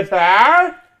via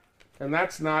Twitter. And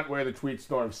that's not where the tweet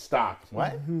storm stopped.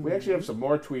 What? We actually have some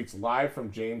more tweets live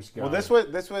from James Gunn. Well, this was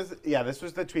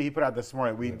the tweet he put out this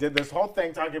morning. We did this whole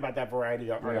thing talking about that Variety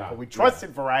article. Yeah. We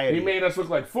trusted Variety. He made us look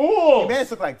like fools. He made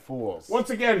us look like fools. Once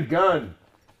again, Gunn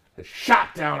has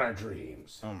shot down our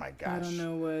dreams. Oh my gosh. I don't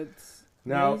know what's...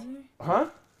 Now, What is it? huh?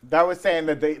 That was saying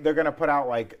that they're gonna put out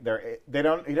like he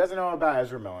doesn't know about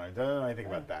Ezra Miller. He doesn't know anything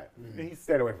about that. He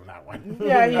stayed away from that one.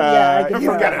 Yeah, I can he's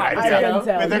tell. got an I idea. can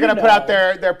tell. But they're You gonna put out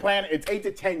know. their plan. It's 8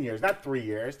 to 10 years, not 3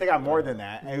 years. They got more than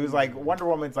that. And he was like, Wonder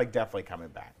Woman's like definitely coming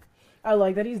back. I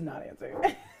like that he's not answering.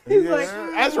 He's like,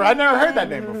 Ezra, I never heard that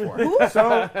name before.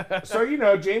 So you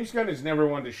know, James Gunn is never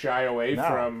one to shy away No.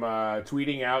 from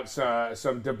tweeting out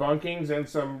some debunkings and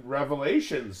some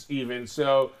revelations, even.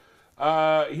 So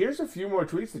here's a few more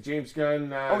tweets that James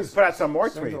Gunn. He's put out some more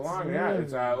sent tweets. along. Yeah,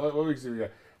 it's what we see.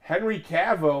 Henry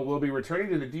Cavill will be returning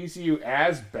to the DCU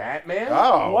as Batman.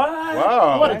 Oh, What?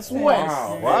 Whoa. What a twist.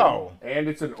 Wow. Whoa. And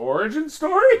it's an origin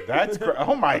story. That's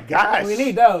oh my gosh. We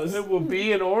need those. It will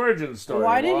be an origin story.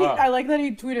 why did he? Wow. I like that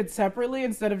he tweeted separately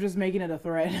instead of just making it a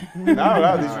thread.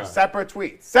 No, these are separate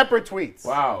tweets. Separate tweets.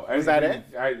 Wow. Is that it?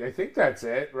 I think that's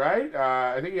it, right?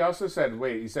 I think he also said,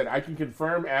 he said, I can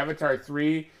confirm Avatar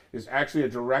 3 is actually a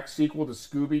direct sequel to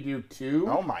Scooby-Doo 2.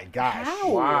 Oh my gosh.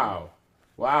 How? Wow.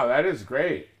 Wow, that is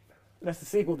great. That's the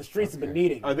sequel the streets have been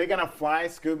needing. Are they gonna fly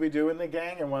Scooby-Doo and the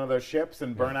gang in one of those ships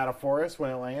and burn out a forest when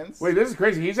it lands? Wait, this is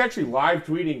crazy. He's actually live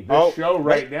tweeting this show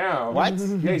right now. What?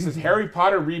 Yeah, he says Harry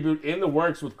Potter reboot in the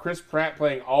works with Chris Pratt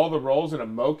playing all the roles in a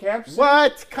mocap suit.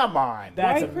 What? Come on.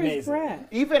 That's Why Chris amazing. Pratt?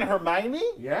 Even Hermione?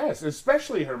 Yes,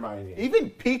 especially Hermione. Even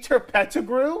Peter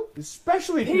Pettigrew?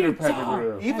 Especially Peter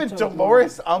Pettigrew. Even Pettigrew.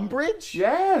 Dolores Umbridge?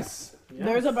 Yes.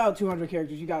 There's about 200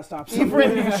 characters. You gotta stop.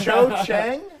 Even Cho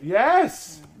Chang?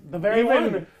 Yes. The very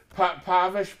Even one.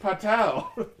 Pavish Patel.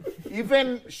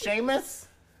 Even Seamus?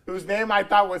 Whose name I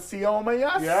thought was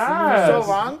Siomayas Yes. for so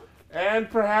long? And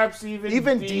perhaps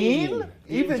even Dean?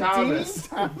 Even Thomas, Dean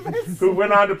Thomas? who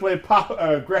went on to play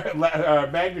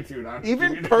Magnitude on Even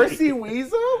Community. Percy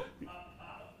Weasel?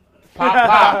 Pop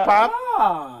Pop. Pop?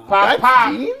 Pop That's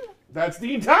Pop. Dean? That's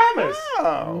Dean Thomas.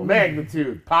 Oh.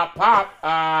 Magnitude. Pop Pop.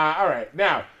 All right.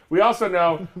 Now, we also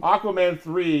know Aquaman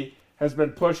 3 has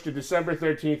been pushed to December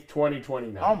 13th,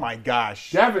 2029. Oh my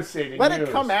gosh. Devastating Let news.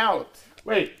 it come out.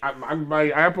 Wait,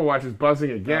 my Apple Watch is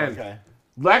buzzing again. Okay.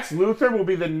 Lex Luthor will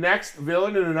be the next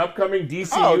villain in an upcoming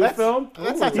DCU Oh, that's- film.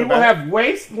 that's not he so will bad. have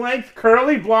waist-length,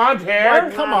 curly blonde hair.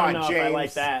 What? Come I on, don't know if James. I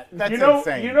like that. That's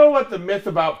insane. You know what the myth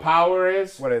about power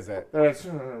is? What is it? That's,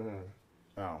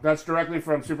 Oh. that's directly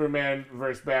from Superman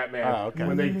versus Batman. Oh, okay.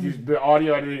 When they use the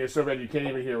audio editing is so bad you can't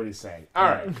even hear what he's saying. All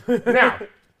right. Now,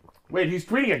 wait, he's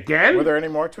tweeting again? Were there any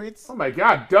more tweets? Oh my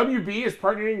God! WB is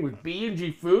partnering with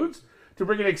B&G Foods to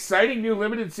bring an exciting new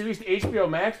limited series to HBO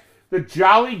Max. The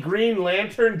Jolly Green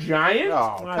Lantern Giant.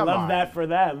 Oh, I come love on. that for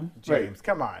them. James,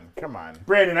 come on.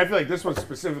 Brandon, I feel like this one's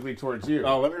specifically towards you.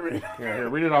 Oh, let me read it. Yeah, here,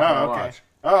 read it off my Oh, okay. watch.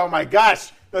 Oh my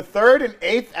gosh. The 3rd and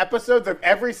 8th episodes of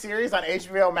every series on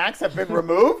HBO Max have been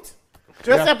removed?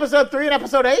 Just Yeah. episode 3 and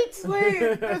episode 8?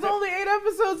 Wait, there's only 8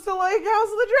 episodes to like House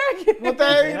of the Dragon. Well,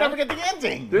 then you never get the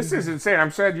ending. This is insane.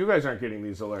 I'm sad you guys aren't getting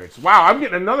these alerts. Wow, I'm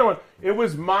getting another one. It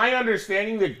was my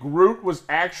understanding that Groot was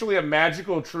actually a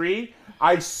magical tree.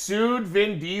 I sued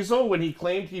Vin Diesel when he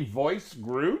claimed he voiced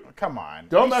Groot. Come on.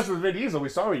 Don't mess with Vin Diesel. We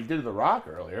saw what he did to The Rock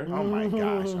earlier. Oh my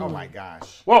gosh. Oh my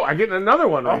gosh. Whoa, I'm getting another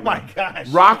one right Oh my now. gosh.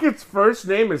 Rocket's first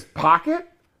name is Pocket,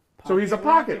 so he's a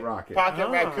pocket rocket. Pocket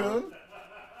Raccoon?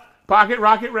 Pocket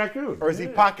Rocket Raccoon. Or is he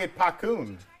Pocket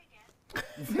Pacoon?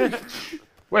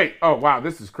 Wait, oh wow,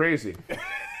 this is crazy.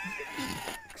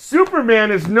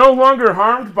 Superman is no longer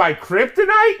harmed by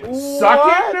kryptonite? Suck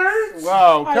it, nerds?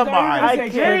 Whoa, come I thought you were on. gonna say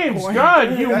James Bitcoin.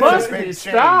 Gunn, you That's must a big be change.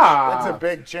 stopped. That's a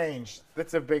big change.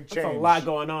 That's a big change. There's a lot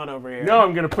going on over here. No,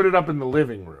 I'm going to put it up in the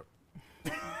living room.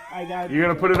 I got. You're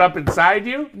going to put it up inside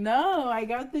you? No, I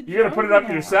got the. You're going to put it up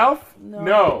now. yourself?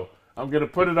 No. I'm going to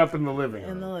put it up in the living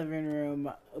In the room. living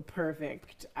room.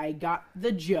 Perfect. I got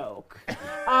the joke.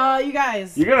 You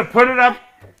guys. You're going to put it up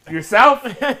yourself?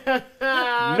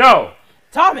 No.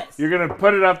 Thomas. You're going to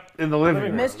put it up in the living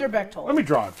room. Mr. Bechtold. Let me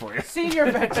draw it for you.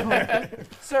 Senior Bechtold.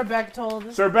 Sir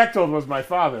Bechtold. Sir Bechtold was my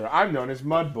father. I'm known as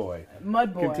Mud Boy.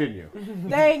 Mud Boy. Continue.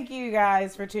 Thank you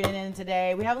guys for tuning in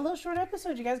today. We have a little short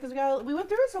episode, you guys, because we went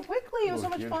through it so quickly. It was so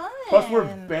much fun. Plus, we're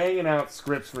banging out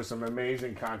scripts for some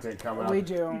amazing content coming up. We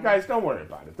do. You guys, don't worry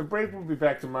about it. The break will be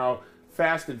back tomorrow.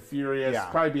 Fast and Furious. Yeah.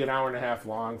 Probably be an hour and a half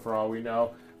long for all we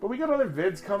know. But we got other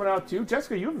vids coming out too.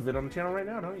 Jessica, you have a vid on the channel right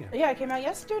now, don't you? Yeah, it came out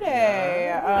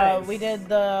yesterday. Nice. We did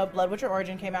the Blood Witcher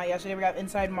Origin came out yesterday. We got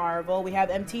Inside Marvel. We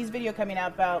have MT's video coming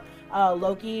out about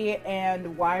Loki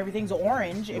and why everything's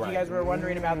orange, if you guys were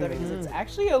wondering about that, because it's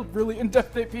actually a really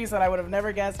in-depth piece that I would have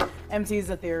never guessed. MT's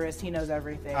a theorist. He knows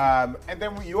everything. And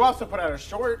then you also put out a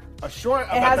short about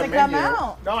hasn't the come menu.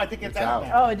 out. No, I think it's out out.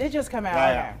 now. Oh, it did just come out.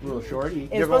 Yeah, Okay. Little shorty.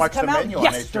 It's You haven't supposed watched to come the out menu on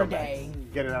HBO Max. yesterday.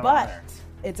 Get it on But there.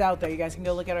 it's out there. You guys can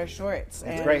go look at our shorts.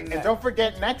 It's great. And don't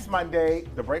forget, next Monday,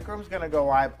 the break room's going to go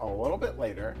live a little bit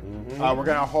later. We're going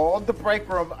to hold the break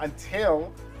room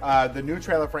until the new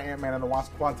trailer for Ant-Man and the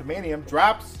Wasp: Quantumanium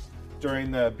drops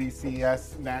during the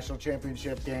BCS National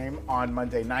Championship game on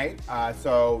Monday night.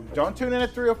 So don't tune in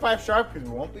at 3:05 sharp because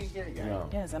we won't be here yet. No.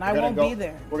 Yes, and We're I gonna won't go- be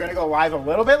there. We're going to go live a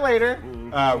little bit later.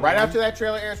 Right after that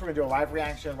trailer airs, we're going to do a live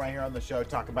reaction right here on the show,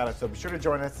 talk about it. So be sure to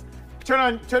join us.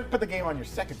 Put the game on your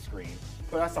second screen.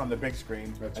 Put us on the big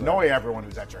screen. That's Annoy everyone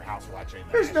who's at your house watching.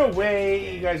 There's no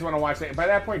way you guys want to watch that. By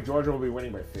that point, Georgia will be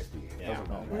winning by 50. Yeah.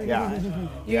 Doesn't matter. Yeah.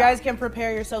 You guys can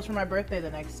prepare yourselves for my birthday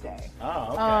the next day. Oh,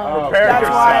 okay. Prepare That's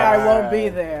why I yourself. won't be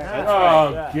there.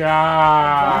 Oh,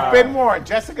 God. You've been warned.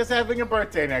 Jessica's having a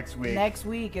birthday next week. Next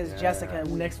week is Jessica.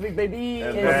 Next week, baby.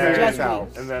 And It's then, Jess yourself.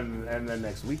 week. and then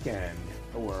next weekend,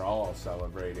 we're all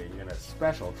celebrating in a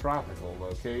special tropical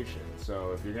location.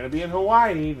 So if you're going to be in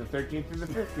Hawaii, the 13th through the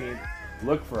 15th,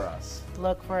 Look for us.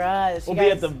 Look for us. We'll You be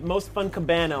guys- at the most fun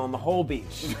cabana on the whole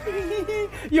beach.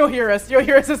 You'll hear us. You'll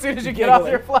hear us as soon as you get off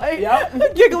your flight.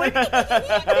 Yep. Giggling. Be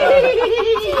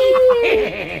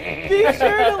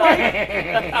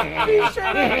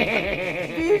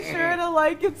sure to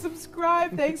like and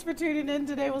subscribe. Thanks for tuning in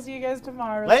today. We'll see you guys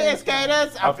tomorrow. Ladies,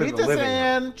 skaters, Up auf in the living room.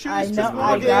 Wiedersehen. I Tschüss, know. bis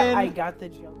morgen. I got the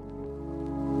joke.